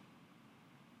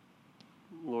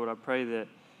I pray that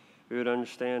we would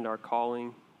understand our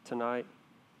calling tonight.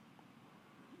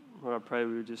 Lord, I pray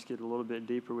we would just get a little bit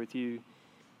deeper with you.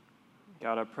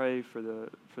 God, I pray for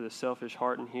the selfish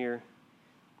heart in here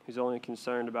who's only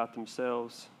concerned about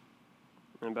themselves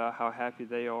and about how happy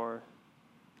they are,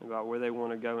 about where they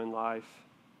want to go in life.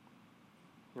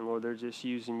 And Lord, they're just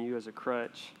using you as a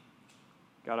crutch.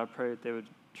 God, I pray that they would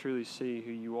truly see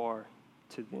who you are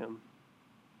to them.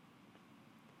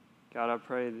 God, I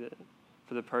pray that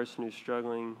for the person who's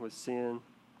struggling with sin,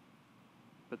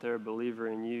 but they're a believer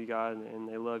in you, God, and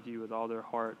they love you with all their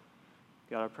heart.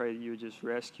 God, I pray that you would just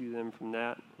rescue them from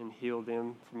that and heal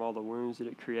them from all the wounds that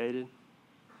it created.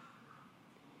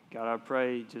 God, I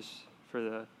pray just for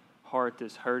the heart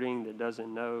that's hurting, that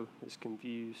doesn't know, is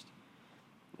confused.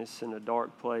 It's in a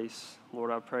dark place. Lord,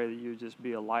 I pray that you would just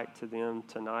be a light to them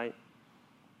tonight.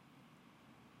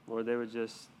 Lord, they would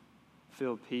just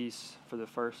feel peace for the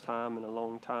first time in a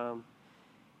long time.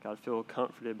 God, feel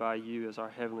comforted by you as our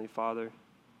Heavenly Father.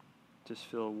 Just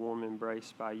feel a warm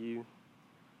embrace by you.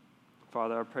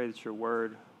 Father, I pray that your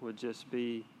word would just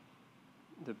be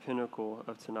the pinnacle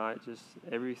of tonight. Just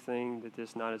everything that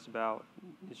this night is about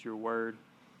is your word.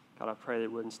 God, I pray that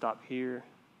it wouldn't stop here.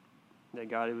 That,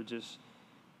 God, it would just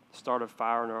start a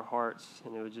fire in our hearts,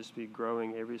 and it would just be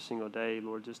growing every single day.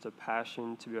 Lord, just a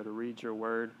passion to be able to read your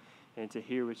word and to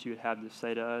hear what you would have to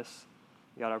say to us.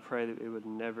 God, I pray that it would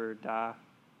never die.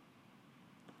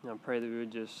 And I pray that we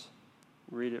would just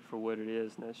read it for what it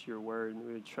is, and that's your word, and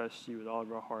we would trust you with all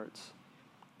of our hearts.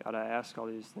 God, I ask all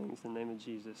these things in the name of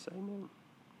Jesus. Amen.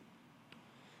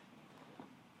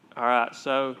 All right,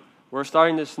 so we're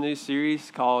starting this new series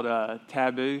called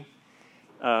Taboo.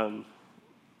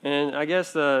 And I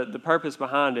guess the purpose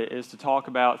behind it is to talk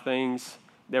about things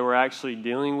that we're actually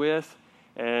dealing with,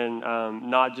 and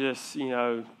not just,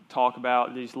 talk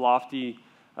about these lofty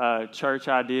church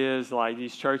ideas, like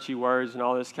these churchy words and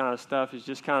all this kind of stuff. Is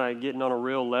just kind of getting on a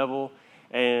real level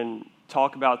and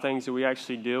talk about things that we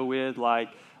actually deal with, like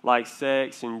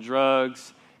sex and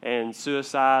drugs and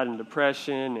suicide and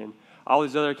depression and all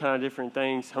these other kind of different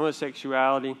things.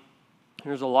 Homosexuality,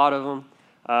 there's a lot of them.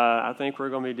 I think we're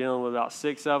going to be dealing with about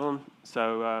 6 of them.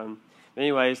 So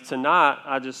anyways, tonight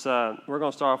we're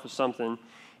going to start off with something.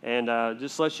 And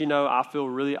just to let you know, I feel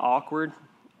really awkward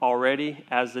already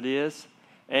as it is.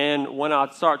 And when I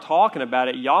start talking about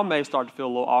it, y'all may start to feel a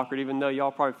little awkward, even though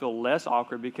y'all probably feel less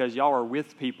awkward because y'all are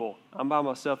with people. I'm by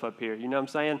myself up here, you know what I'm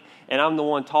saying? And I'm the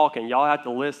one talking. Y'all have to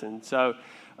listen. So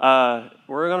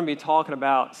we're going to be talking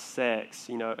about sex,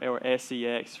 or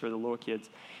sex for the little kids.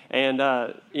 And,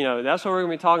 that's what we're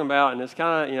going to be talking about. And it's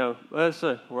kind of,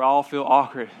 we all feel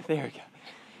awkward. There we go.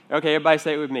 Okay, everybody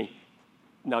say it with me.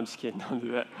 No, I'm just kidding. Don't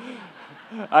do that.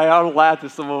 I would laugh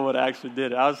if someone would actually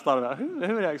did it. I just thought about who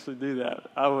would actually do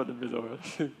that. I wouldn't have been over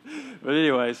it. But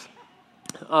anyways,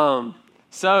 we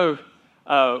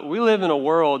live in a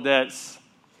world that's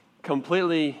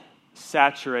completely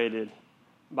saturated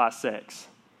by sex.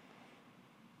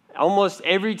 Almost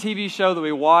every TV show that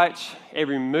we watch,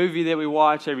 every movie that we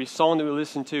watch, every song that we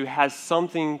listen to has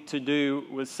something to do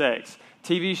with sex.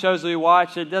 TV shows that we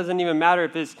watch, it doesn't even matter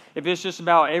if it's just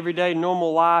about everyday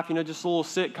normal life, just a little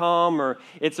sitcom, or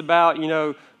it's about,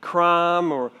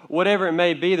 crime or whatever it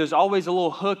may be. There's always a little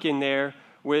hook in there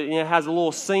where it has a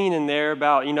little scene in there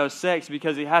about, sex,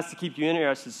 because it has to keep you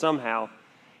interested somehow.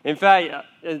 In fact,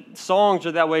 songs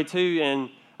are that way too, and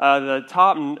the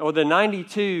top, or the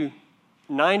 92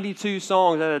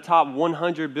 songs out of the top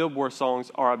 100 Billboard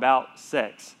songs are about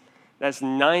sex. That's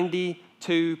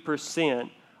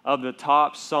 92% of the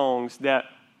top songs that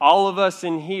all of us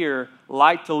in here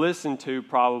like to listen to,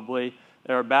 probably,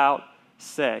 that are about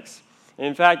sex.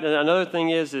 In fact, another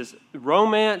thing is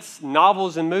romance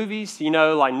novels and movies,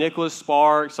 like Nicholas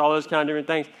Sparks, all those kind of different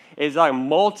things, is like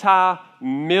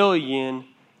multi-million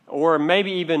or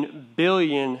maybe even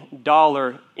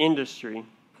billion-dollar industry.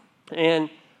 And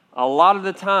a lot of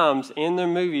the times in the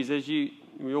movies, as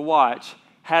you'll watch,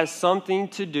 has something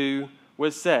to do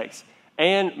with sex.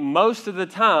 And most of the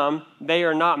time, they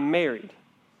are not married.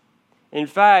 In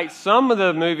fact, some of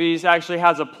the movies actually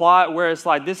has a plot where it's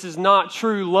like, this is not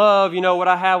true love, what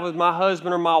I have with my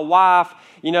husband or my wife,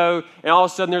 and all of a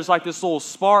sudden there's like this little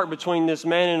spark between this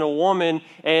man and a woman,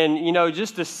 and,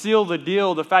 just to seal the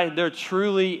deal, the fact that they're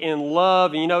truly in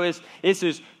love, and, it's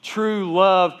this true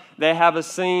love, they have a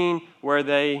scene where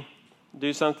they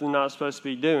do something they're not supposed to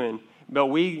be doing. But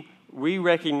we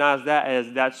recognize that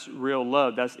as that's real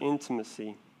love, that's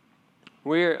intimacy.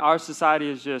 Our society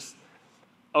is just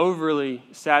overly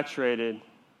saturated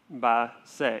by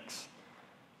sex.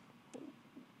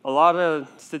 A lot of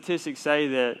statistics say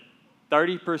that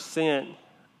 30%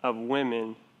 of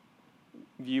women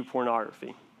view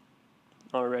pornography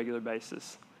on a regular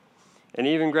basis. And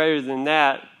even greater than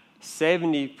that,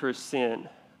 70%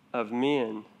 of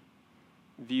men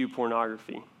view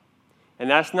pornography. And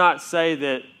that's not say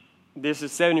that this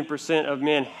is 70% of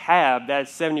men have,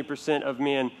 that's 70% of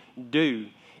men do.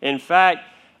 In fact,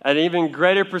 an even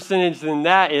greater percentage than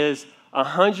that is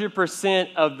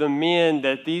 100% of the men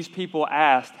that these people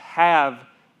asked have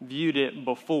viewed it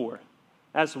before.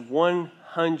 That's 100%.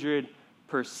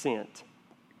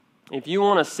 If you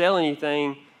want to sell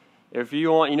anything, if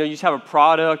you want, you just have a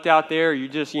product out there, you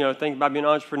just, think about being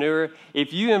an entrepreneur,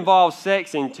 if you involve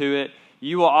sex into it,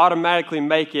 you will automatically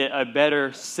make it a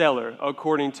better seller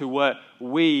according to what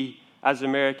we as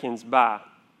Americans buy.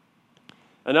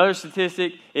 Another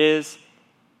statistic is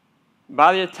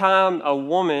by the time a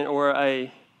woman or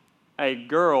a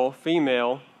girl,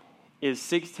 female, is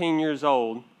 16 years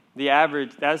old,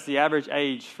 that's the average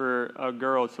age for a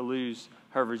girl to lose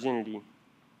her virginity.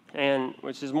 And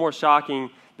which is more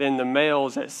shocking than the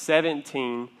males at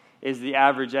 17 is the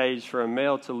average age for a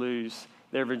male to lose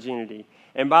their virginity.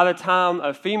 And by the time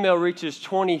a female reaches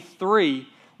 23,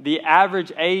 the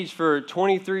average age for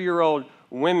 23-year-old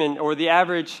women, or the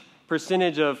average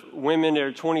percentage of women that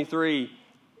are 23,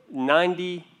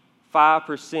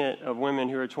 95% of women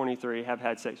who are 23 have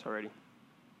had sex already.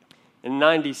 And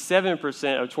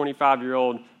 97% of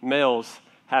 25-year-old males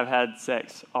have had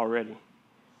sex already.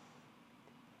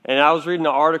 And I was reading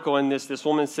an article in this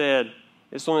woman said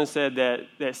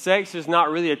that sex is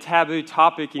not really a taboo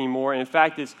topic anymore. In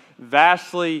fact, it's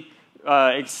vastly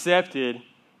accepted,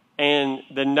 and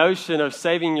the notion of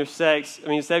saving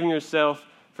yourself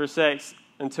for sex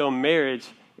until marriage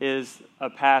is a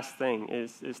past thing.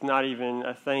 It's not even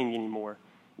a thing anymore.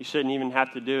 You shouldn't even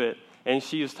have to do it. And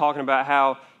she was talking about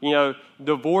how,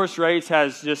 divorce rates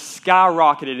has just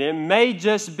skyrocketed. It may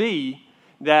just be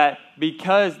that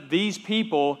because these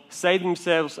people save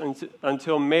themselves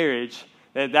until marriage,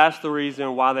 that's the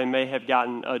reason why they may have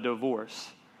gotten a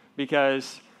divorce.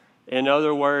 Because, in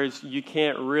other words, you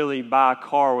can't really buy a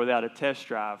car without a test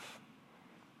drive.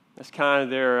 That's kind of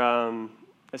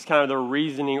their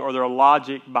reasoning or their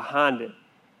logic behind it.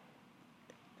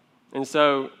 And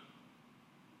so,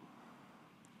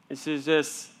 it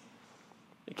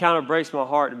kind of breaks my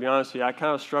heart, to be honest with you. I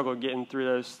kind of struggled getting through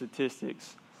those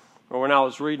statistics. Or when I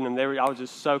was reading them, I was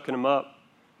just soaking them up.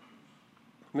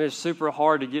 It's super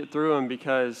hard to get through them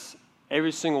because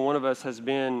every single one of us has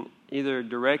been either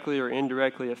directly or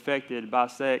indirectly affected by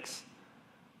sex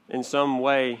in some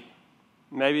way.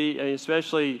 Maybe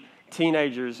especially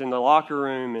teenagers in the locker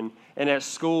room and at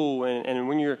school. And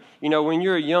when you're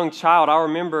a young child, I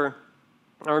remember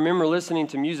listening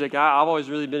to music. I've always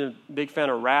really been a big fan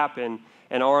of rap and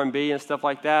R&B and stuff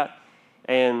like that.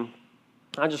 And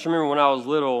I just remember when I was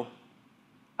little,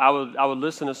 I would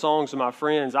listen to songs with my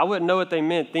friends. I wouldn't know what they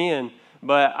meant then,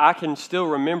 but I can still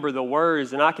remember the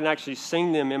words, and I can actually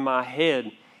sing them in my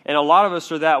head. And a lot of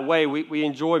us are that way. We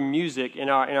enjoy music in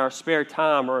our spare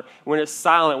time, or when it's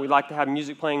silent, we like to have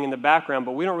music playing in the background,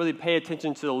 but we don't really pay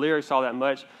attention to the lyrics all that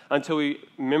much until we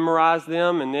memorize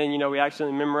them, and then, we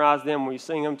actually memorize them when we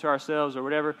sing them to ourselves or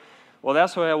whatever. Well,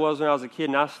 that's the way I was when I was a kid,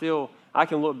 and I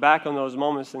can look back on those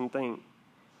moments and think,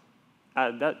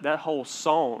 that whole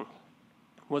song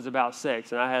was about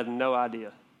sex, and I had no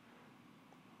idea.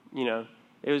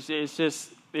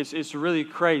 It's really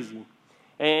crazy.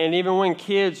 And even when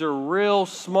kids are real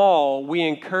small, we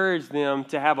encourage them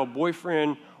to have a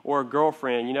boyfriend or a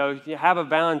girlfriend. You have a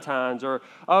Valentine's, or,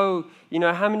 how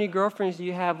many girlfriends do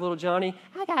you have, little Johnny?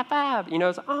 I got 5.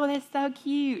 It's, that's so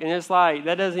cute. And it's like,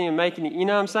 that doesn't even make any,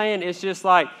 what I'm saying? It's just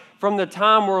like, from the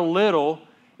time we're little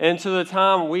until the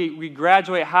time we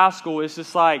graduate high school, it's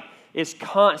just like, it's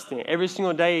constant. Every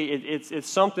single day, it's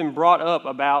something brought up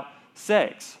about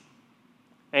sex.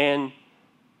 And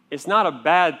it's not a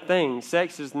bad thing.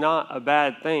 Sex is not a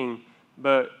bad thing,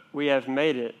 but we have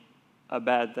made it a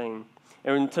bad thing.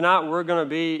 And tonight we're going to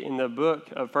be in the book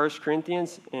of 1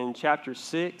 Corinthians in chapter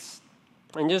 6.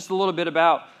 And just a little bit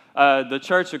about the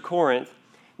church of Corinth.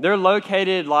 They're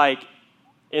located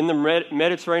in the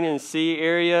Mediterranean Sea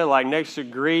area, next to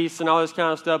Greece and all this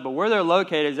kind of stuff. But where they're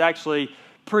located is actually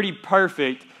pretty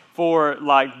perfect for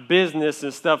business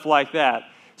and stuff like that.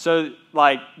 So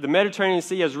the Mediterranean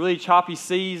Sea has really choppy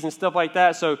seas and stuff like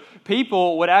that. So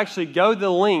people would actually go the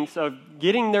lengths of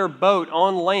getting their boat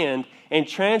on land and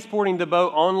transporting the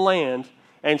boat on land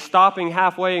and stopping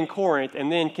halfway in Corinth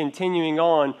and then continuing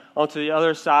on onto the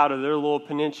other side of their little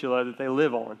peninsula that they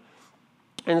live on.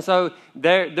 And so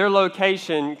their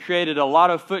location created a lot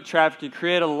of foot traffic. It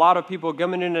created a lot of people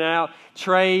coming in and out,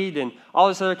 trade, and all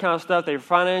this other kind of stuff. They're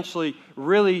financially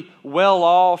really well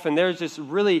off, and there's this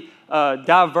really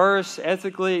diverse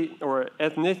ethnically,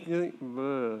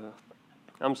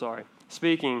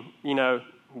 speaking,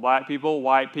 black people,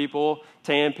 white people,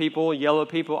 tan people, yellow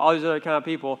people, all these other kind of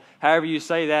people. However you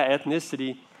say that,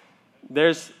 ethnicity,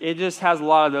 it just has a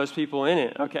lot of those people in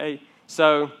it, okay?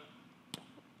 So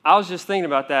I was just thinking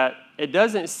about that. It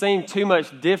doesn't seem too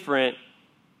much different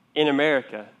in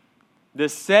America. The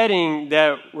setting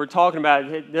that we're talking about,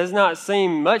 it does not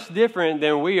seem much different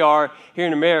than we are here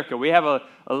in America. We have a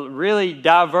really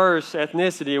diverse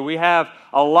ethnicity. We have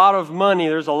a lot of money.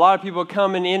 There's a lot of people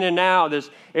coming in and out.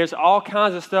 There's all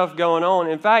kinds of stuff going on.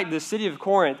 In fact, the city of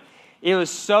Corinth, it was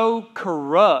so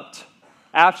corrupt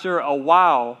after a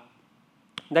while.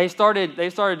 They started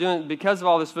doing, because of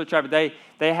all this foot traffic,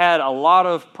 they had a lot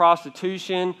of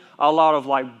prostitution, a lot of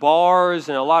like bars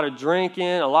and a lot of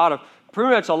drinking, pretty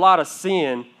much a lot of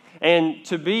sin. And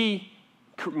to be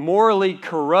morally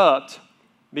corrupt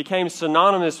became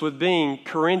synonymous with being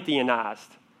Corinthianized.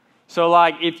 So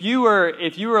like if you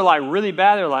were like really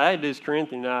bad, they're like, hey, this is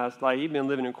Corinthianized, like you've been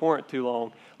living in Corinth too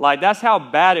long. Like that's how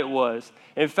bad it was.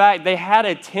 In fact, they had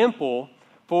a temple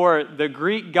for the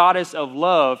Greek goddess of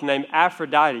love named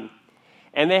Aphrodite.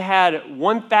 And they had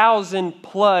 1,000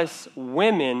 plus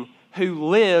women who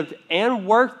lived and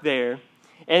worked there.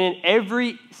 And in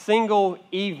every single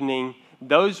evening,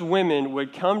 those women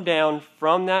would come down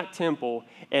from that temple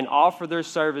and offer their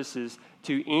services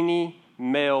to any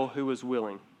male who was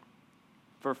willing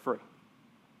for free.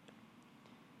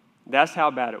 That's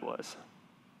how bad it was.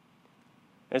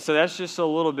 And so that's just a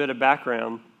little bit of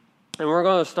background. And we're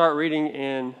going to start reading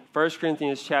in 1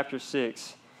 Corinthians chapter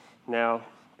 6 now,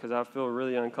 because I feel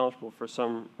really uncomfortable for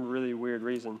some really weird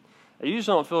reason. I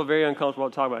usually don't feel very uncomfortable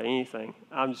to talk about anything.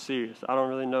 I'm serious. I don't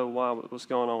really know what's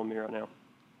going on with me right now.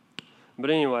 But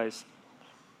anyways,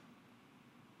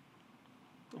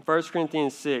 1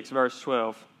 Corinthians 6, verse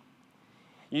 12.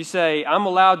 You say, I'm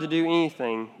allowed to do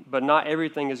anything, but not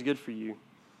everything is good for you.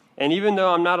 And even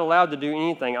though I'm not allowed to do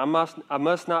anything, I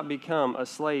must not become a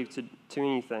slave to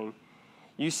anything.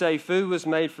 You say food was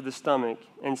made for the stomach,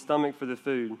 and stomach for the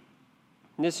food.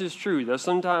 And this is true,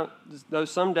 though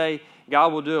someday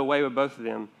God will do away with both of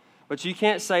them. But you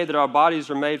can't say that our bodies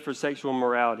were made for sexual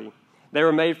immorality. They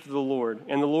were made for the Lord,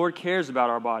 and the Lord cares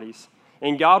about our bodies.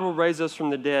 And God will raise us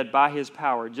from the dead by His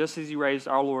power, just as He raised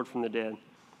our Lord from the dead.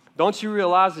 Don't you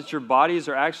realize that your bodies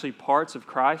are actually parts of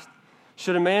Christ?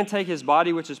 Should a man take his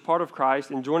body, which is part of Christ,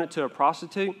 and join it to a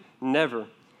prostitute? Never.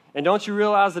 And don't you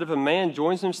realize that if a man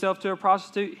joins himself to a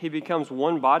prostitute, he becomes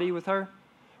one body with her?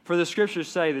 For the Scriptures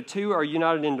say the two are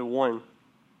united into one.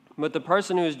 But the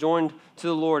person who is joined to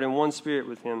the Lord in one spirit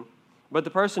with Him. But the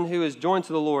person who is joined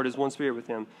to the Lord is one spirit with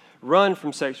Him. Run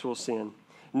from sexual sin.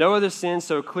 No other sin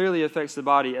so clearly affects the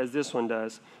body as this one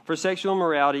does. For sexual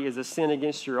immorality is a sin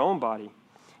against your own body.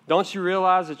 Don't you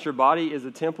realize that your body is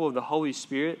the temple of the Holy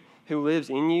Spirit who lives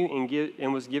in you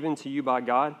and was given to you by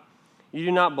God? You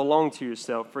do not belong to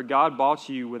yourself, for God bought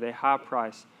you with a high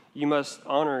price. You must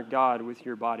honor God with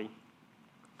your body.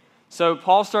 So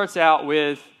Paul starts out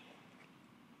with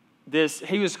this.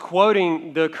 He was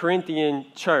quoting the Corinthian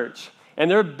church.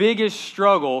 And their biggest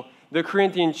struggle, the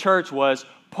Corinthian church, was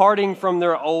parting from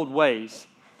their old ways.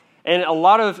 And a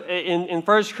lot of, in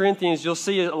 1 Corinthians, you'll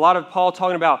see a lot of Paul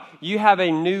talking about, you have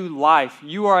a new life.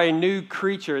 You are a new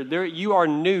creature. You are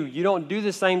new. You don't do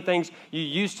the same things you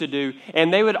used to do.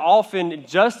 And they would often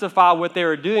justify what they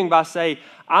were doing by saying,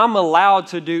 I'm allowed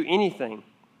to do anything.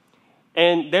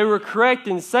 And they were correct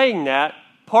in saying that,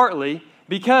 partly,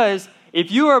 because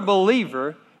if you are a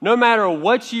believer, no matter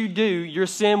what you do, your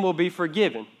sin will be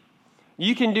forgiven.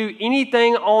 You can do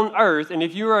anything on earth, and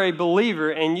if you are a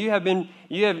believer and you have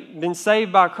been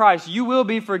saved by Christ, you will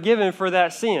be forgiven for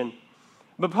that sin.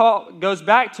 But Paul goes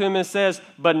back to him and says,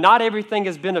 but not everything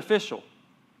is beneficial.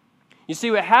 You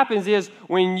see, what happens is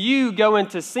when you go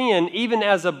into sin, even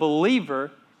as a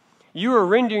believer, you are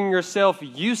rendering yourself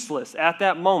useless at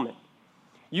that moment.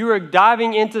 You are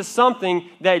diving into something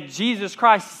that Jesus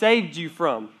Christ saved you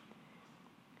from.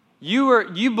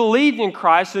 You believed in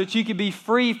Christ so that you could be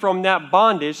free from that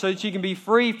bondage, so that you can be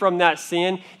free from that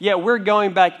sin, yet we're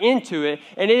going back into it,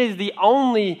 and it is the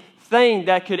only thing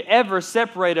that could ever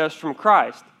separate us from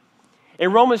Christ.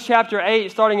 In Romans chapter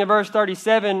 8, starting in verse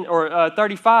 37 or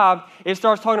 35, it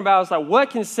starts talking about, it's like,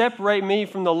 what can separate me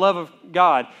from the love of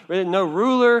God? No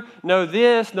ruler, no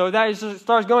this, no that. It just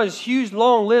starts going this huge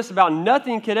long list about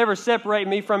nothing could ever separate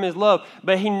me from His love,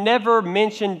 but he never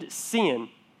mentioned sin.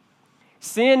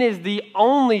 Sin is the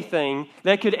only thing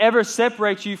that could ever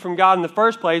separate you from God in the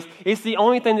first place. It's the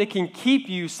only thing that can keep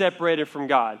you separated from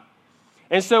God.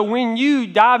 And so when you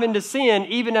dive into sin,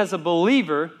 even as a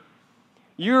believer,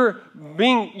 you're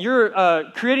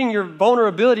creating your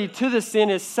vulnerability to the sin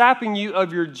is sapping you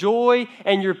of your joy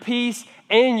and your peace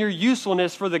and your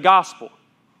usefulness for the gospel.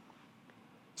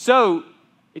 So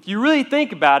if you really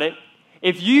think about it,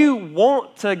 if you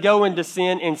want to go into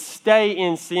sin and stay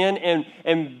in sin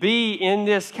and be in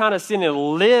this kind of sin and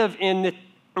live in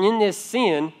this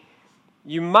sin,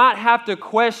 you might have to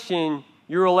question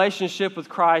your relationship with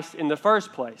Christ in the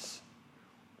first place.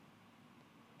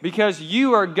 Because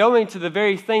you are going to the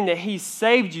very thing that He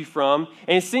saved you from,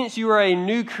 and since you are a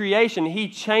new creation, He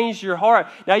changed your heart.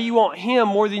 Now you want Him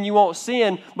more than you want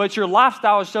sin, but your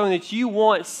lifestyle is showing that you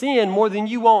want sin more than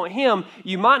you want Him.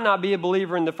 You might not be a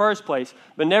believer in the first place,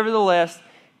 but nevertheless,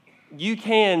 you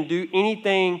can do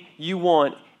anything you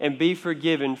want and be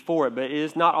forgiven for it, but it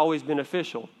is not always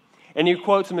beneficial. And He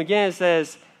quotes Him again,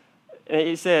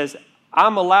 it says,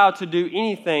 I'm allowed to do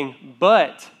anything,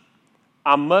 but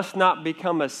I must not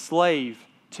become a slave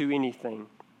to anything.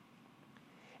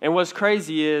 And what's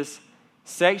crazy is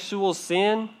sexual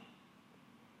sin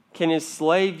can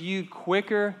enslave you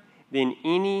quicker than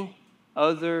any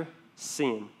other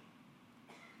sin.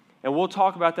 And we'll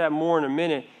talk about that more in a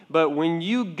minute. But when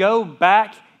you go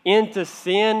back into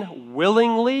sin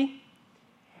willingly,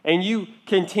 and you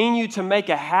continue to make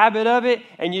a habit of it,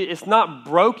 and it's not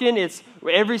broken, it's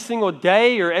every single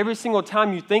day or every single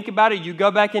time you think about it, you go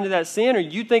back into that sin, or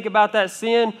you think about that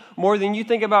sin more than you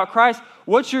think about Christ,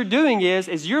 what you're doing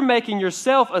is you're making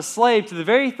yourself a slave to the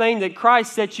very thing that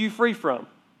Christ set you free from.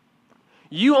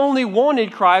 You only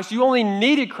wanted Christ, you only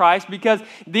needed Christ because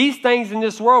these things in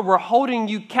this world were holding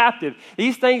you captive.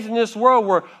 These things in this world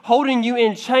were holding you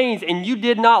in chains, and you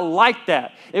did not like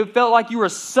that. It felt like you were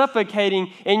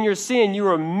suffocating in your sin. You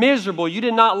were miserable. You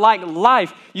did not like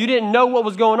life. You didn't know what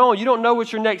was going on. You don't know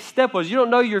what your next step was. You don't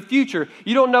know your future.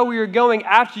 You don't know where you're going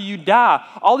after you die.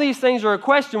 All these things are a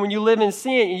question when you live in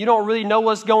sin and you don't really know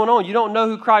what's going on. You don't know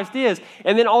who Christ is.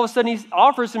 And then all of a sudden He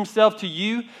offers Himself to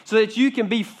you so that you can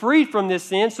be freed from this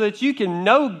sin, so that you can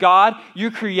know God, your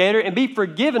Creator, and be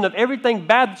forgiven of everything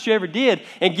bad that you ever did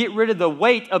and get rid of the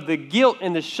weight of the guilt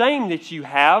and the shame that you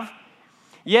have.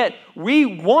 Yet we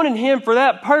wanted Him for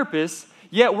that purpose,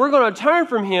 yet we're going to turn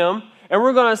from Him and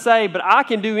we're going to say, but I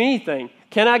can do anything.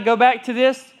 Can I go back to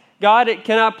this? God,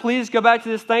 can I please go back to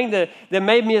this thing that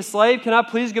made me a slave? Can I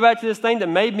please go back to this thing that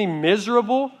made me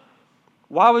miserable?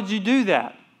 Why would you do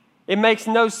that? It makes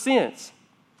no sense.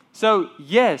 So,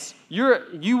 yes,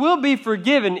 you will be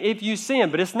forgiven if you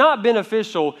sin, but it's not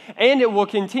beneficial, and it will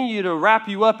continue to wrap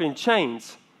you up in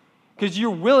chains because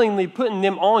you're willingly putting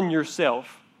them on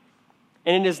yourself.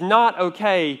 And it is not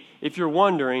okay, if you're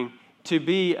wondering, to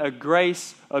be a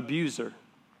grace abuser.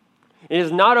 It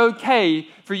is not okay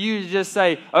for you to just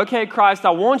say, okay, Christ, I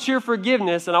want your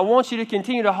forgiveness, and I want you to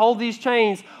continue to hold these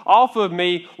chains off of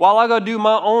me while I go do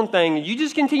my own thing. And you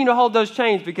just continue to hold those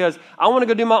chains because I want to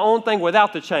go do my own thing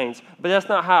without the chains. But that's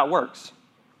not how it works.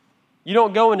 You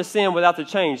don't go into sin without the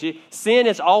chains. Sin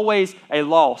is always a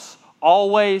loss.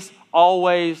 Always,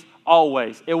 always,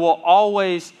 always. It will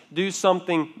always do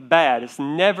something bad. It's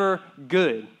never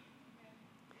good.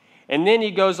 And then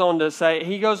he goes on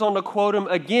to quote them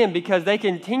again because they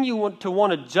continue to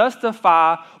want to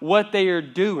justify what they are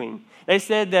doing. They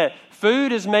said that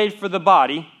food is made for the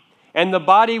body and the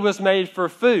body was made for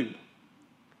food.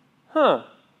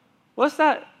 What's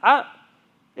that?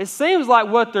 It seems like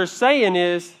what they're saying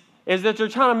is that they're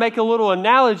trying to make a little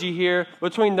analogy here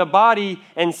between the body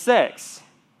and sex.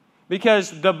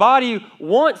 Because the body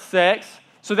wants sex,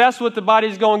 so that's what the body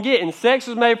is going to get. And sex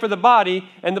was made for the body,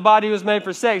 and the body was made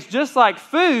for sex. Just like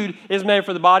food is made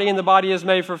for the body, and the body is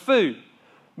made for food.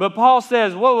 But Paul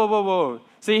says, whoa.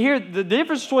 See, here, the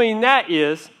difference between that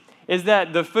is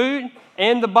that the food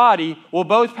and the body will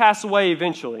both pass away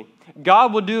eventually.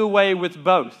 God will do away with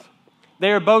both.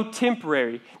 They are both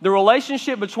temporary. The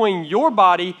relationship between your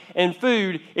body and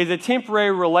food is a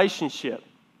temporary relationship.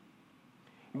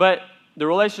 But the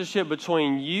relationship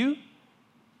between you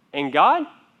and God,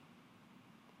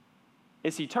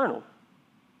 it's eternal.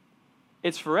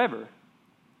 It's forever.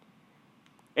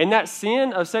 And that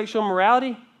sin of sexual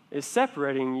immorality is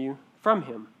separating you from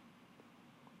Him,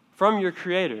 from your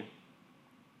Creator,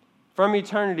 from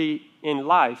eternity in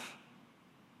life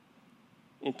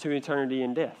into eternity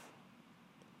in death.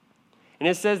 And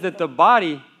it says that the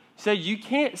body, you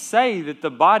can't say that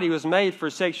the body was made for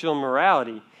sexual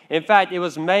immorality. In fact, it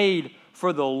was made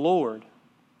for the Lord.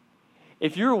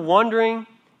 If you're wondering,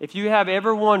 if you have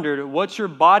ever wondered what your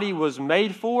body was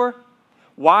made for,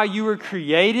 why you were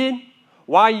created,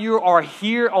 why you are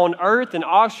here on earth in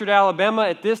Oxford, Alabama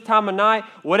at this time of night,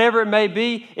 whatever it may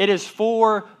be, it is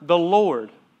for the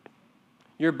Lord.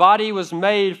 Your body was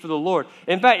made for the Lord.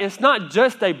 In fact, it's not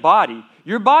just a body.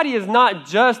 Your body is not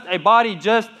just a body,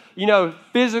 just,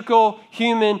 physical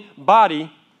human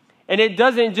body. And it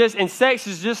doesn't just, and sex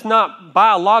is just not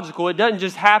biological. It doesn't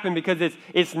just happen because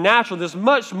it's natural. There's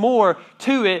much more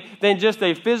to it than just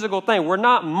a physical thing. We're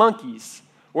not monkeys.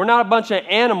 We're not a bunch of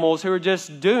animals who are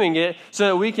just doing it so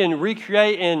that we can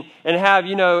recreate and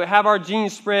have our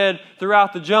genes spread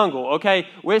throughout the jungle. Okay?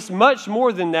 Well, it's much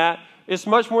more than that. It's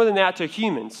much more than that to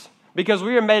humans because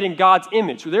we are made in God's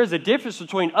image. There's a difference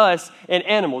between us and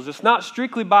animals. It's not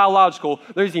strictly biological.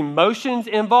 There's emotions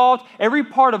involved. Every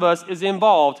part of us is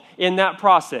involved in that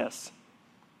process.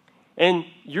 And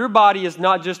your body is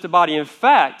not just a body. In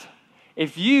fact,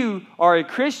 if you are a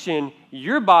Christian,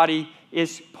 your body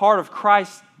is part of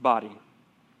Christ's body.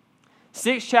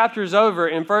 6 chapters over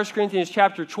in 1 Corinthians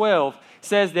chapter 12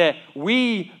 says that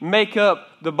we make up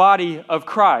the body of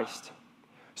Christ.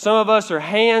 Some of us are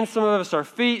hands, some of us are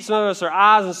feet, some of us are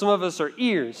eyes, and some of us are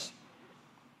ears.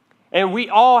 And we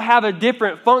all have a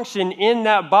different function in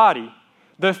that body.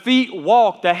 The feet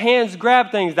walk, the hands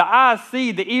grab things, the eyes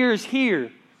see, the ears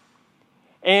hear.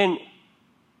 And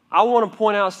I want to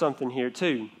point out something here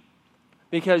too.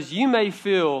 Because you may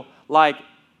feel like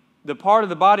the part of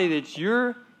the body that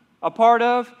you're a part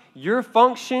of, your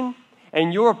function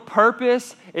and your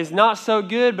purpose is not so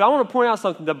good. But I want to point out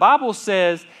something. The Bible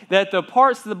says that the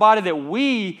parts of the body that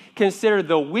we consider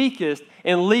the weakest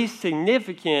and least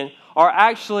significant are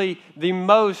actually the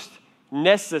most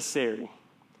necessary.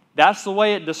 That's the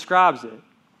way it describes it.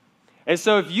 And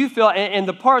so if you feel, and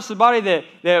the parts of the body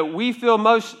that we feel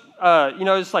most,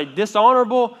 it's like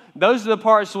dishonorable, those are the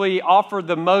parts we offer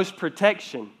the most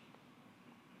protection.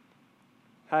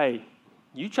 Hey,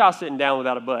 you try sitting down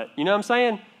without a butt. You know what I'm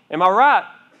saying? Am I right?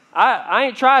 I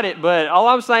ain't tried it, but all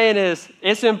I'm saying is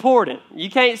it's important. You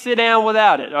can't sit down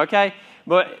without it, okay?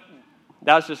 But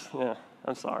that's just,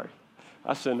 I'm sorry.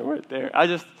 I shouldn't have went there.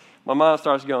 My mind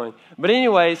starts going. But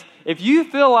anyways, if you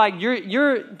feel like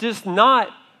you're just not,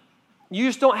 you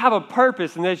just don't have a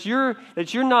purpose and that you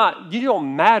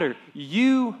don't matter.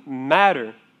 You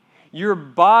matter. Your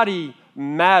body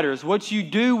matters. What you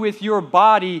do with your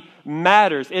body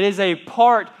matters. It is a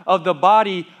part of the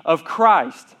body of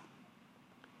Christ.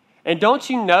 And don't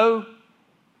you know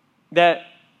that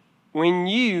when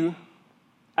you,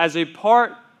 as a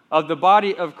part of the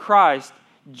body of Christ,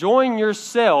 join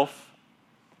yourself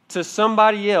to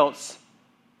somebody else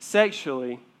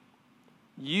sexually,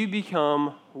 you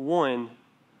become one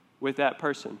with that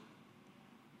person.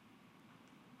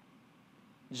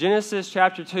 Genesis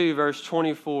chapter 2, verse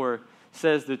 24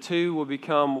 says the two will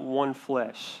become one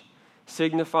flesh,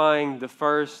 signifying the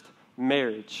first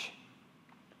marriage.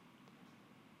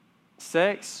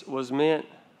 Sex was meant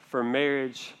for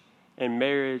marriage and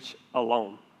marriage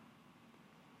alone.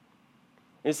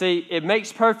 And see, it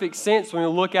makes perfect sense when you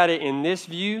look at it in this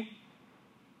view,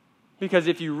 because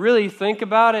if you really think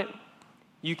about it,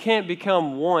 you can't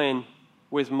become one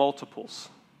with multiples.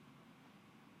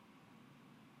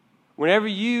 Whenever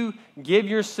you give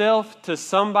yourself to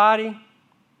somebody,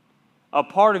 a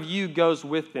part of you goes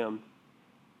with them.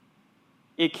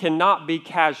 It cannot be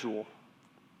casual.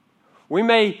 We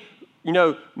may,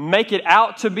 make it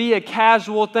out to be a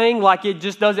casual thing, like it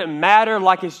just doesn't matter,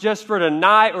 like it's just for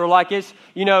tonight, or like it's,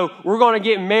 we're going to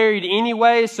get married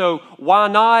anyway, so why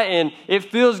not? And it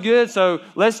feels good, so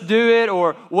let's do it,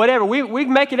 or whatever. We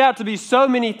make it out to be so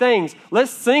many things. Let's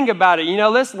sing about it,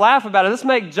 let's laugh about it, let's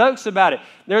make jokes about it.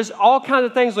 There's all kinds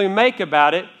of things we make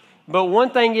about it, but one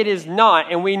thing it is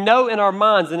not, and we know in our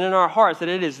minds and in our hearts that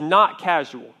it is not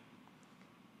casual.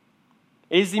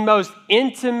 It is the most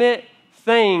intimate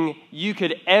thing you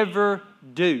could ever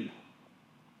do.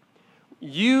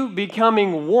 You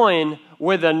becoming one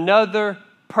with another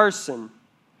person.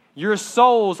 Your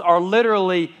souls are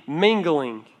literally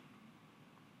mingling.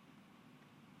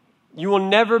 You will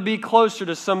never be closer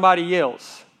to somebody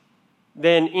else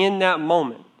than in that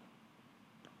moment.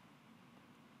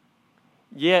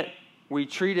 Yet we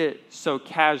treat it so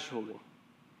casually.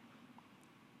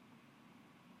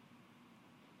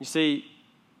 You see,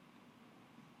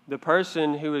 the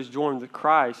person who is joined with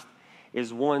Christ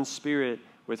is one spirit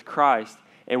with Christ.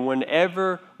 And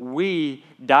whenever we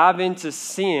dive into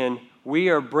sin, we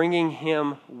are bringing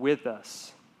him with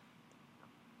us.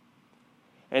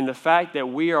 And the fact that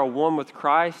we are one with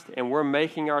Christ and we're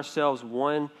making ourselves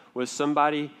one with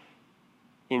somebody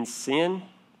in sin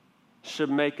should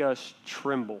make us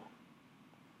tremble.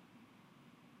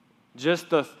 Just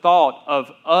the thought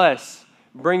of us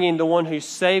bringing the one who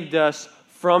saved us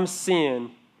from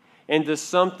sin into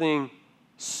something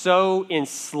so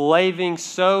enslaving,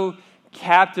 so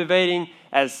captivating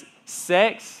as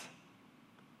sex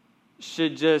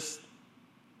should just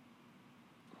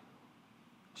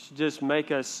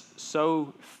make us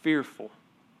so fearful.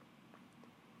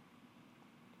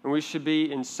 And we should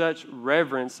be in such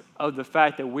reverence of the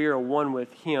fact that we are one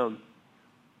with Him.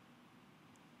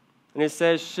 And it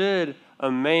says, should a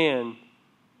man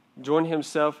join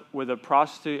himself with a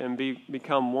prostitute and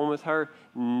become one with her?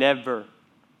 Never.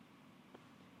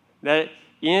 That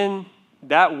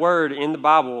word in the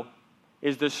Bible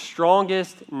is the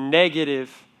strongest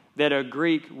negative that a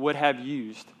Greek would have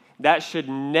used. That should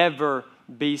never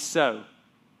be so.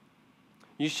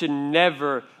 You should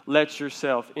never let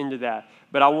yourself into that.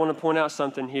 But I want to point out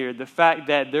something here. The fact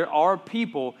that there are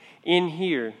people in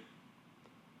here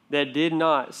that did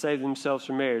not save themselves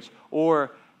from marriage,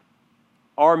 or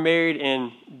are married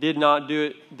and did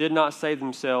not save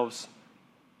themselves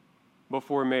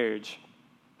before marriage.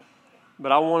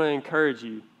 But I want to encourage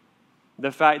you,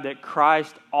 the fact that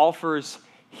Christ offers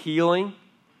healing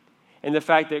and the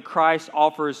fact that Christ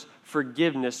offers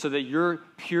forgiveness so that your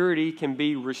purity can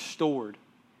be restored.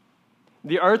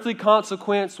 The earthly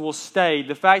consequence will stay.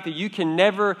 The fact that you can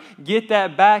never get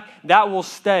that back, that will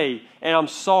stay. And I'm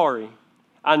sorry.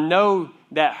 I know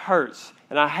that hurts.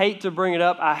 And I hate to bring it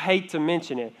up. I hate to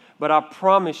mention it. But I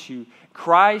promise you,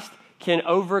 Christ can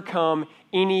overcome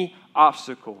any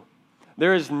obstacle.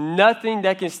 There is nothing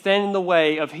that can stand in the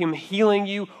way of Him healing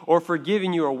you or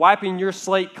forgiving you or wiping your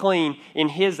slate clean in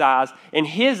His eyes. And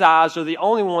His eyes are the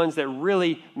only ones that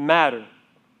really matter.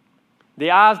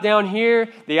 The eyes down here,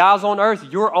 the eyes on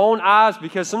earth, your own eyes,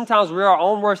 because sometimes we're our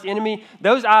own worst enemy,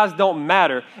 those eyes don't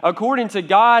matter. According to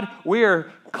God, we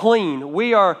are clean.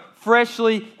 We are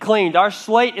freshly cleaned. Our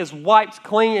slate is wiped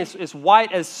clean. It's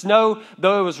white as snow,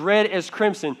 though it was red as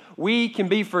crimson. We can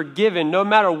be forgiven no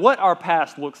matter what our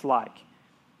past looks like.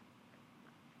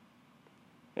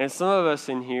 And some of us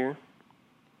in here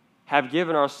have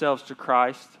given ourselves to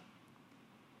Christ,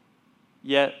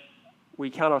 yet we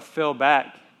kind of fell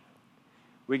back.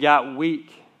 We got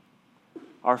weak.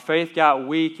 Our faith got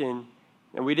weak, and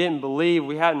we didn't believe.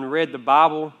 We hadn't read the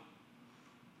Bible.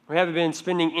 We haven't been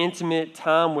spending intimate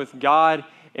time with God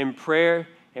in prayer,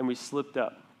 and we slipped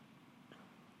up.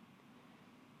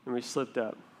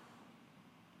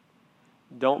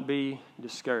 Don't be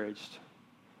discouraged.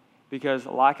 Because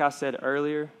like I said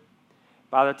earlier,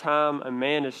 by the time a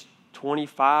man is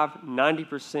 25,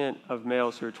 90% of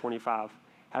males who are 25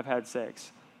 have had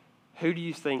sex. Who do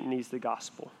you think needs the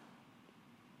gospel?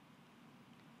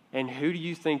 And who do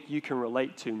you think you can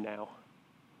relate to now?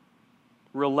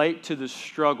 Relate to the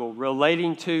struggle,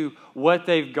 relating to what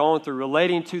they've gone through,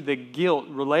 relating to the guilt,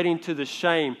 relating to the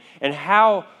shame. And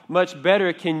how much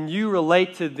better can you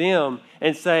relate to them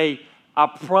and say, I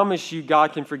promise you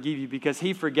God can forgive you because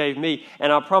He forgave me.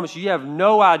 And I promise you have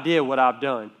no idea what I've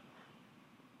done.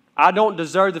 I don't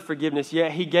deserve the forgiveness,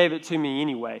 yet He gave it to me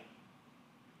anyway.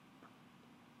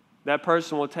 That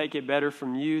person will take it better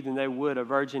from you than they would a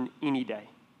virgin any day.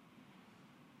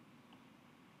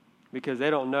 Because they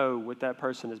don't know what that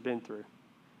person has been through.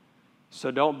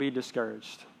 So don't be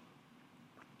discouraged.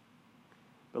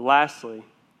 But lastly,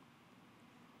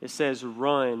 it says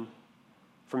run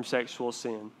from sexual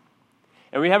sin.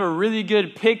 And we have a really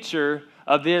good picture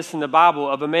of this in the Bible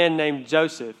of a man named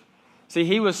Joseph. See,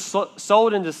 he was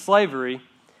sold into slavery,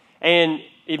 and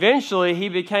eventually he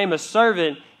became a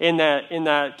servant in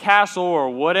that castle or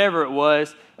whatever it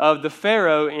was of the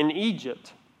Pharaoh in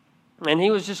Egypt. And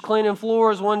he was just cleaning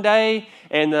floors one day,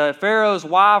 and the Pharaoh's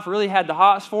wife really had the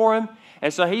hots for him.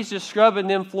 And so he's just scrubbing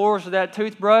them floors with that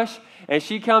toothbrush, and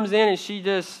she comes in and she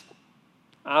just,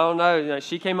 I don't know,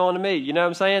 she came on to me. You know what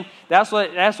I'm saying? That's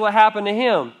what happened to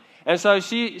him. And so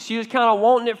she was kind of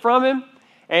wanting it from him,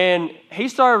 and he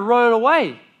started running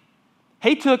away.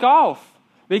 He took off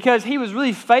because he was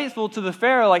really faithful to the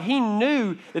Pharaoh. Like, he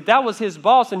knew that was his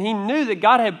boss, and he knew that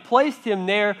God had placed him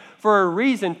there for a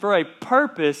reason, for a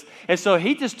purpose. And so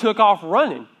he just took off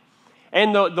running.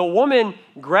 And the woman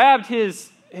grabbed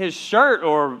his shirt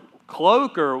or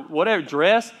cloak or whatever,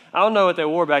 dress. I don't know what they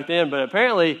wore back then, but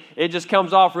apparently it just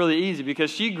comes off really easy because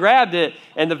she grabbed it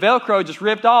and the Velcro just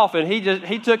ripped off, and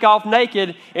he took off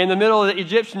naked in the middle of the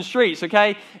Egyptian streets,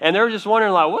 okay? And they were just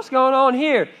wondering, like, what's going on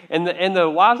here? And the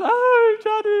wives, oh, you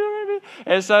tried to do me.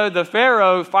 And so the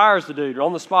Pharaoh fires the dude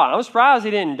on the spot. I'm surprised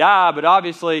he didn't die, but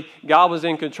obviously God was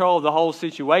in control of the whole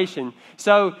situation.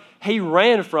 So he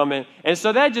ran from it. And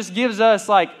so that just gives us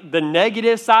like the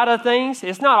negative side of things.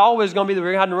 It's not always going to be that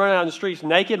we're going to have to run out in the streets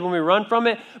naked when we run from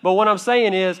it. But what I'm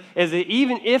saying is that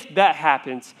even if that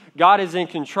happens, God is in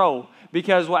control.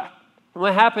 Because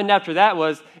what happened after that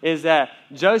is that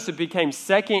Joseph became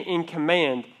second in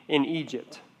command in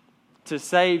Egypt to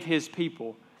save his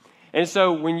people. And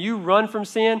so when you run from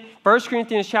sin, 1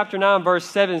 Corinthians chapter 9, verse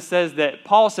 7 says that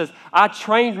Paul says, I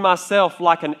trained myself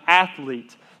like an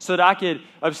athlete so that I could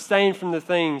abstain from the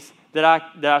things that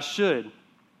I should.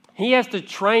 He has to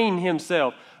train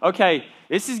himself. Okay,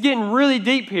 this is getting really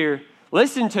deep here.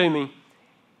 Listen to me.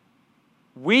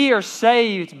 We are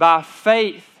saved by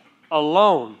faith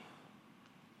alone.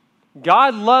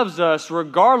 God loves us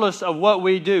regardless of what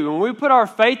we do. When we put our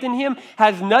faith in Him,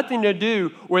 has nothing to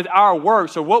do with our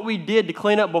works or what we did to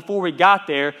clean up before we got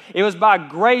there. It was by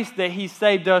grace that He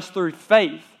saved us through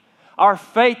faith. Our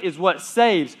faith is what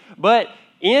saves. But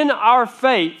in our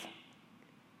faith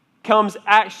comes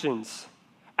actions.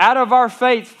 Out of our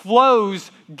faith flows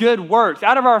good works.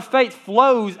 Out of our faith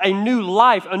flows a new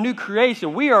life, a new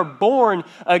creation. We are born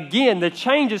again. The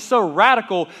change is so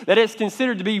radical that it's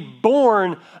considered to be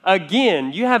born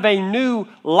again. You have a new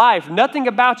life. Nothing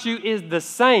about you is the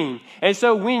same. And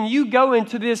so when you go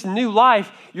into this new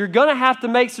life, you're going to have to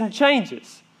make some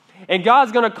changes. And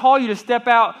God's going to call you to step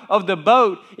out of the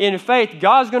boat in faith.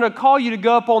 God's going to call you to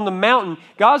go up on the mountain.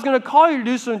 God's going to call you to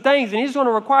do some things, and He's going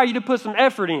to require you to put some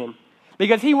effort in.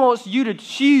 Because He wants you to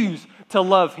choose to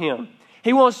love Him.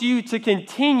 He wants you to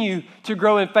continue to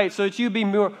grow in faith so that you be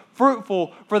more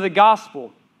fruitful for the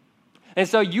gospel. And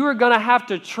so you are going to have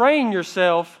to train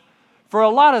yourself for a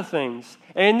lot of things.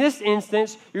 And in this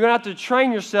instance, you're going to have to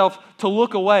train yourself to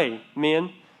look away,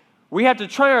 men. We have to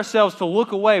train ourselves to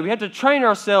look away. We have to train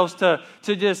ourselves to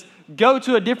just go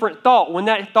to a different thought when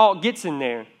that thought gets in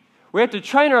there. We have to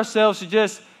train ourselves to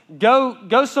just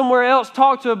go somewhere else,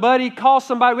 talk to a buddy, call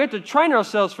somebody. We have to train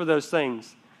ourselves for those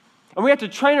things. And we have to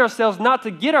train ourselves not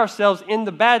to get ourselves in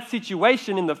the bad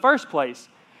situation in the first place.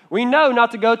 We know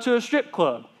not to go to a strip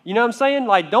club. You know what I'm saying?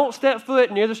 Like, don't step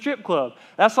foot near the strip club.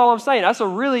 That's all I'm saying. That's a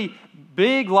really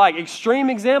big, like, extreme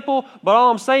example. But all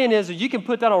I'm saying is that you can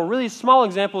put that on really small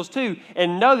examples too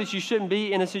and know that you shouldn't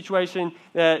be in a situation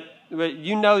that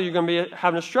you know you're going to be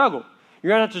having a struggle.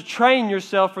 You're going to have to train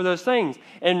yourself for those things.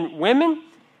 And women,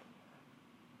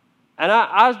 and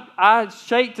I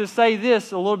shake to say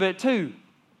this a little bit too,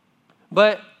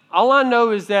 but all I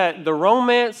know is that the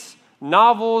romance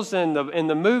novels and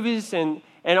the movies and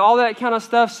all that kind of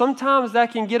stuff, sometimes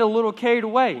that can get a little carried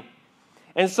away.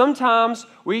 And sometimes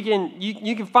you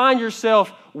can find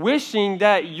yourself wishing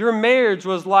that your marriage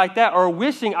was like that, or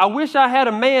I wish I had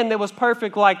a man that was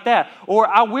perfect like that, or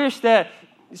I wish that,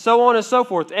 so on and so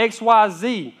forth, X, Y,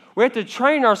 Z. We have to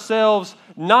train ourselves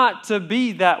not to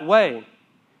be that way.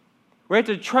 We have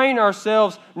to train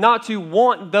ourselves not to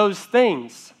want those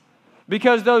things.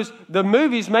 Because the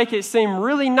movies make it seem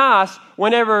really nice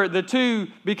whenever the two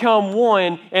become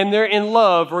one and they're in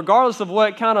love, regardless of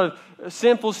what kind of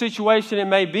sinful situation it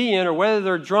may be in or whether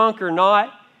they're drunk or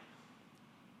not.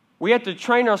 We have to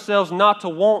train ourselves not to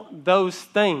want those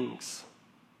things.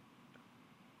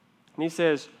 And he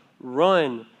says,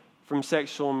 run from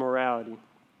sexual immorality.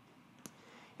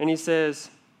 And he says,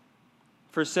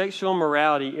 for sexual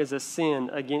immorality is a sin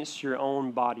against your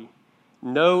own body.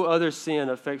 No other sin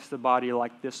affects the body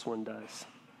like this one does.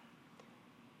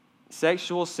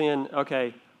 Sexual sin,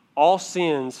 okay, all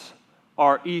sins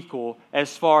are equal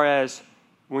as far as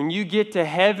when you get to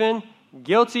heaven,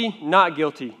 guilty, not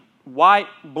guilty, white,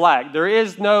 black. There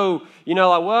is no, like,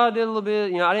 well, I did a little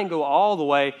bit, I didn't go all the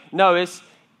way. No, it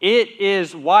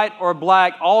is white or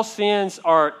black. All sins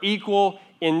are equal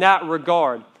in that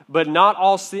regard, but not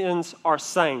all sins are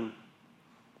same.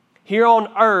 Here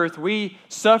on earth, we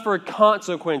suffer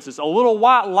consequences. A little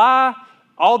white lie,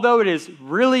 although it is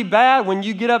really bad, when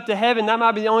you get up to heaven, that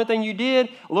might be the only thing you did.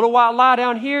 A little white lie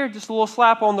down here, just a little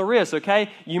slap on the wrist, okay?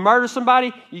 You murder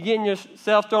somebody, you're getting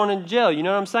yourself thrown in jail. You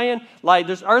know what I'm saying? Like,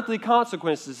 there's earthly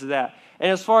consequences to that.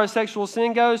 And as far as sexual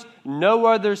sin goes, no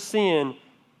other sin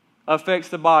affects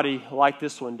the body like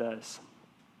this one does.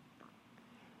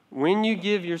 When you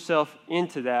give yourself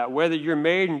into that, whether you're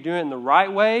married and doing it in the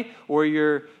right way, or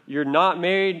you're not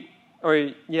married,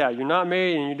 you're not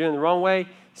married and you're doing it the wrong way,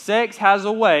 sex has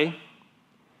a way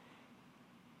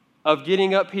of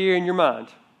getting up here in your mind.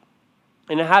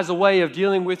 And it has a way of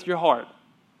dealing with your heart.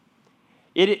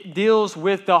 It deals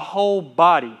with the whole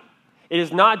body. It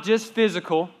is not just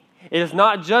physical. It is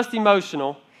not just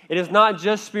emotional. It is not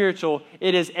just spiritual,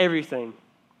 it is everything.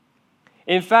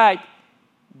 In fact,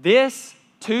 this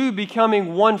two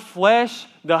becoming one flesh,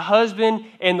 the husband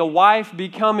and the wife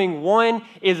becoming one,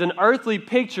 is an earthly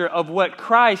picture of what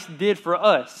Christ did for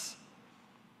us.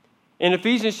 In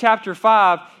Ephesians chapter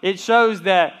 5, it shows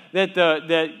that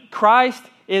Christ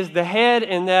is the head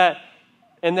and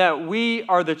that we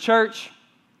are the church,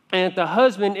 and that the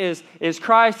husband is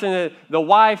Christ and that the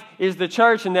wife is the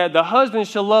church, and that the husband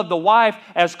shall love the wife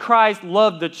as Christ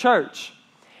loved the church.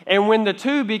 And when the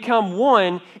two become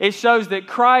one, it shows that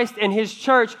Christ and his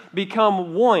church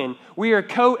become one. We are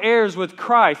co-heirs with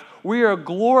Christ. We are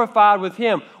glorified with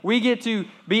him. We get to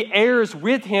be heirs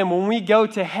with him when we go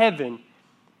to heaven.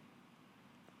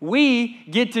 We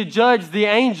get to judge the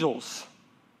angels.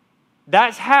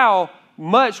 That's how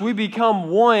much we become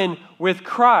one with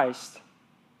Christ.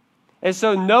 And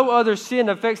so no other sin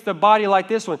affects the body like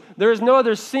this one. There is no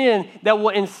other sin that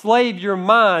will enslave your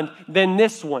mind than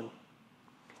this one.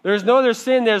 There is no other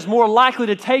sin that is more likely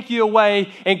to take you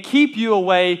away and keep you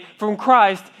away from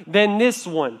Christ than this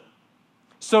one.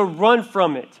 So run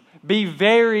from it. Be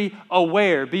very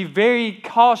aware. Be very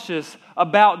cautious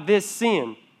about this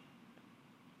sin.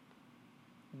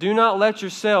 Do not let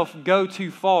yourself go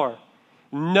too far.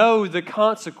 Know the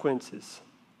consequences.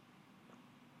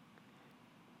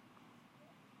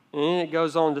 And it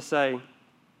goes on to say,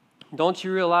 don't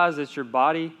you realize that your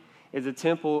body is a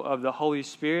temple of the Holy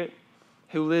Spirit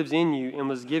who lives in you and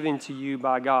was given to you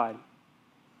by God?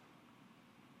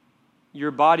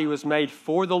 Your body was made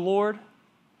for the Lord.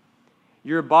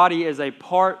 Your body is a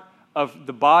part of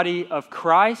the body of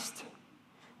Christ.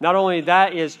 Not only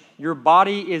that, is your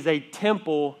body is a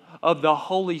temple of the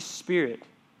Holy Spirit.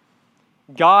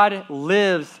 God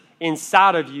lives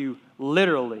inside of you,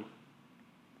 literally.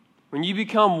 When you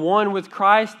become one with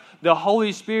Christ, the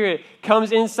Holy Spirit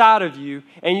comes inside of you,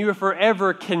 and you are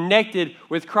forever connected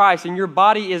with Christ, and your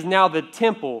body is now the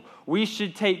temple. We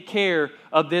should take care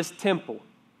of this temple.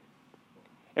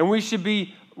 And we should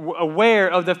be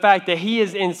aware of the fact that he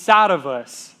is inside of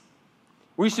us.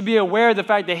 We should be aware of the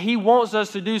fact that he wants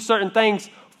us to do certain things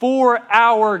for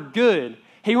our good.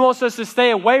 He wants us to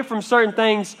stay away from certain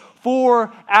things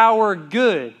for our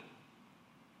good.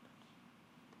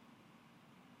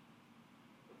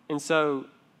 And so,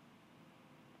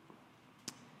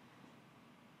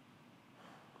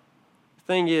 the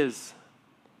thing is,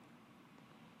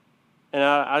 and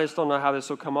I just don't know how this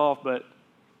will come off, but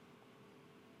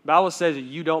the Bible says that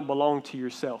you don't belong to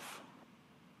yourself.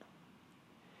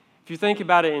 If you think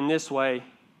about it in this way,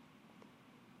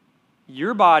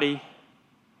 your body,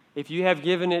 if you have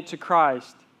given it to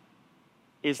Christ,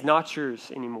 is not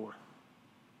yours anymore.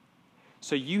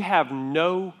 So you have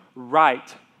no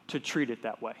right to treat it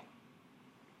that way.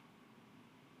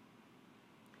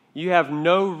 You have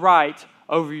no right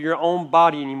over your own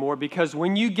body anymore, because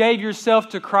when you gave yourself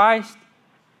to Christ,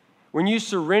 when you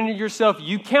surrendered yourself,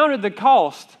 you counted the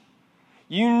cost.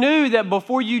 You knew that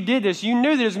before you did this, you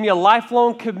knew there was going to be a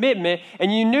lifelong commitment,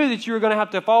 and you knew that you were going to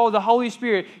have to follow the Holy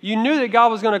Spirit. You knew that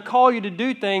God was going to call you to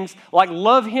do things like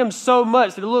love him so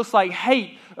much that it looks like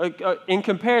hate in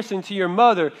comparison to your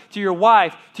mother, to your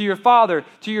wife, to your father,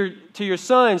 to your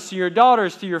sons, to your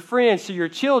daughters, to your friends, to your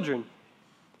children.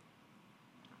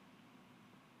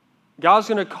 God's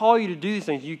going to call you to do these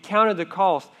things. You counted the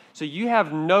cost, so you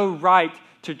have no right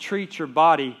to treat your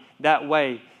body that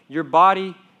way. Your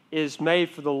body is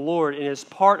made for the Lord and is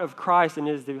part of Christ and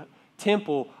is the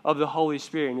temple of the Holy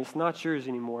Spirit. And it's not yours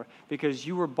anymore because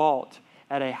you were bought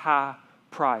at a high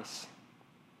price.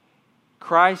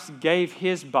 Christ gave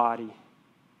his body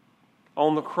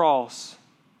on the cross,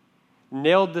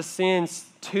 nailed the sins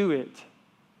to it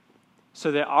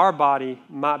so that our body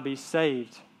might be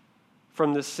saved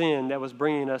from the sin that was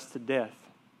bringing us to death.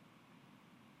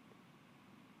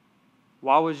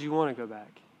 Why would you want to go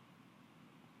back?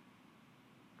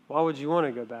 Why would you want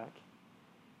to go back?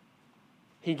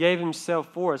 He gave himself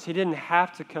for us. He didn't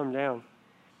have to come down.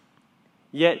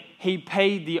 Yet he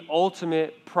paid the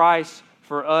ultimate price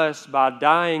for us by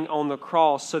dying on the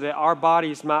cross so that our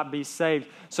bodies might be saved,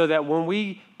 so that when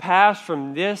we pass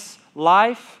from this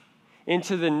life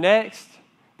into the next,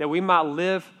 that we might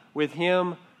live with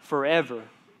him forever.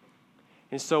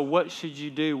 And so what should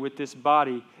you do with this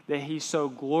body that he so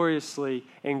gloriously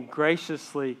and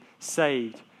graciously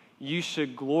saved? You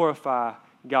should glorify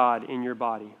God in your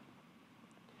body.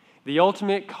 The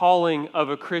ultimate calling of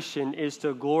a Christian is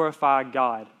to glorify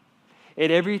God. In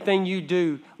everything you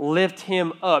do, lift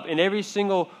him up. In every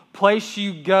single place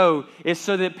you go, it's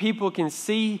so that people can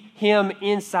see him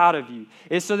inside of you.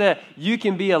 It's so that you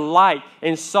can be a light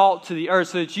and salt to the earth,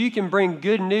 so that you can bring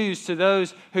good news to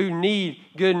those who need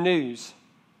good news.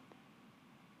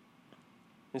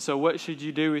 And so what should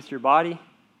you do with your body? You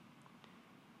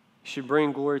should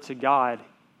bring glory to God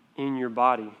in your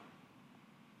body.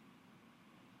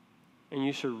 And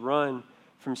you should run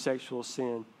from sexual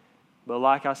sin. But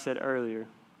like I said earlier,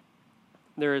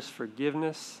 there is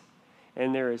forgiveness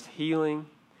and there is healing,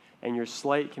 and your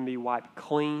slate can be wiped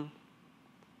clean.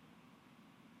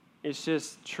 It's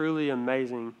just truly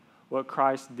amazing what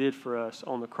Christ did for us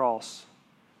on the cross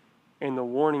and the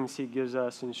warnings he gives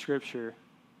us in Scripture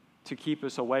to keep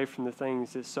us away from the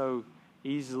things that so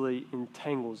easily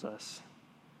entangles us.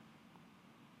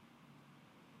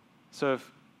 So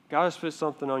if God has put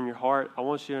something on your heart, I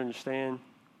want you to understand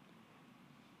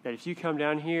that if you come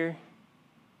down here,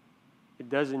 it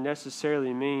doesn't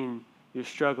necessarily mean you're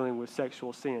struggling with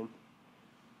sexual sin.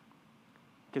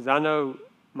 Because I know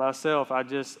myself, I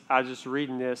just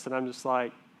reading this and I'm just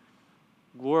like,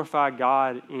 glorify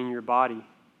God in your body.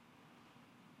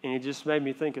 And it just made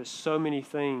me think of so many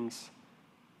things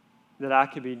that I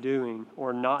could be doing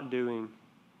or not doing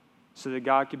so that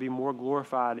God could be more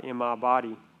glorified in my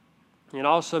body. It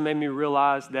also made me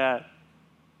realize that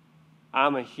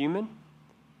I'm a human.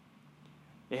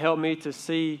 It helped me to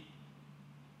see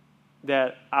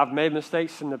that I've made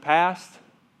mistakes in the past,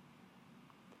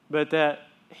 but that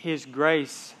His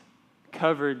grace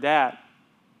covered that,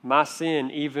 my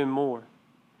sin, even more.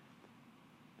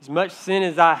 As much sin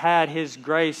as I had, His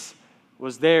grace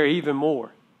was there even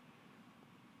more.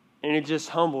 And it just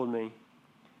humbled me.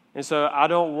 And so I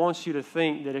don't want you to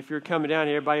think that if you're coming down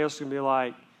here, everybody else is going to be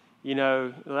like, you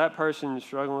know, that person is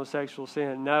struggling with sexual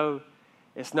sin. No,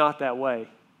 it's not that way.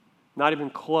 Not even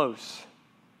close.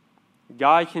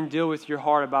 God can deal with your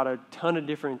heart about a ton of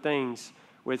different things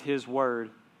with His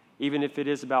Word, even if it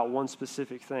is about one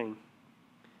specific thing.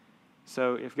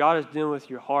 So if God is dealing with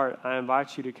your heart, I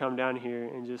invite you to come down here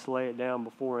and just lay it down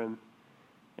before Him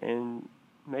and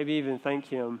maybe even thank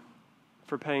Him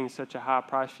for paying such a high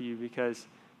price for you, because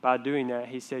by doing that,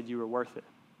 He said you were worth it.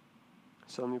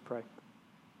 So let me pray.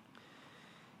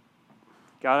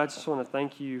 God, I just want to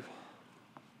thank you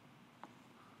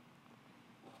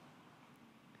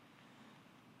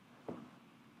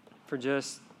for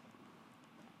just,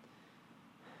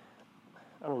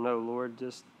 I don't know, Lord,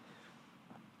 just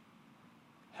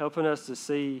helping us to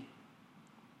see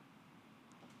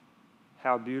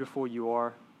how beautiful you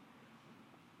are.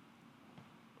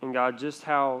 And God, just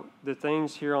how the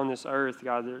things here on this earth,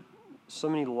 God, there are so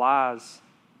many lies.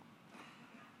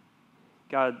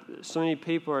 God, so many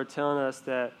people are telling us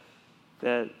that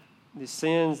the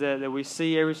sins that we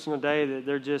see every single day, that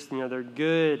they're just, they're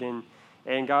good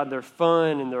and God, they're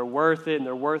fun and they're worth it and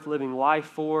they're worth living life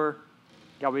for.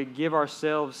 God, we give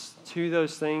ourselves to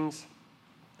those things.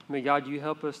 May God, you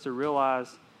help us to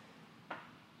realize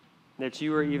that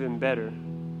you are even better.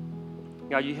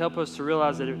 God, you help us to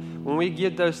realize that when we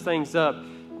give those things up,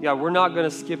 God, we're not going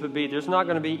to skip a beat. There's not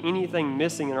going to be anything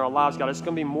missing in our lives, God. It's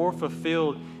going to be more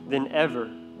fulfilled than ever.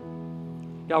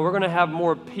 God, we're going to have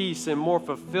more peace and more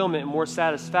fulfillment, more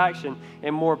satisfaction,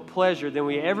 and more pleasure than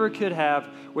we ever could have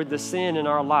with the sin in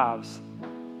our lives.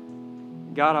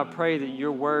 God, I pray that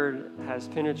your word has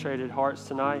penetrated hearts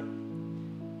tonight.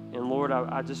 And Lord,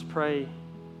 I just pray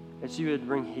that you would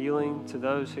bring healing to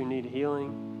those who need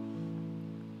healing.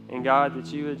 And God,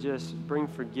 that you would just bring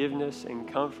forgiveness and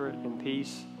comfort and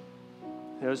peace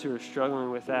to those who are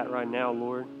struggling with that right now,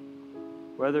 Lord.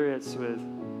 Whether it's with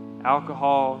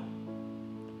alcohol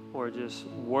or just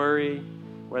worry,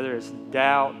 whether it's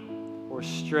doubt or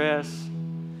stress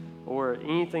or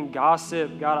anything,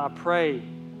 gossip, God, I pray,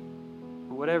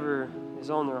 whatever is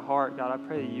on their heart, God, I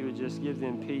pray that you would just give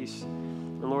them peace.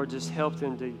 And Lord, just help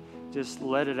them to just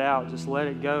let it out, just let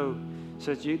it go,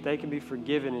 so that they can be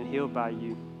forgiven and healed by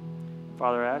you.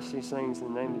 Father, I ask these things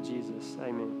in the name of Jesus.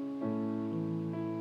 Amen.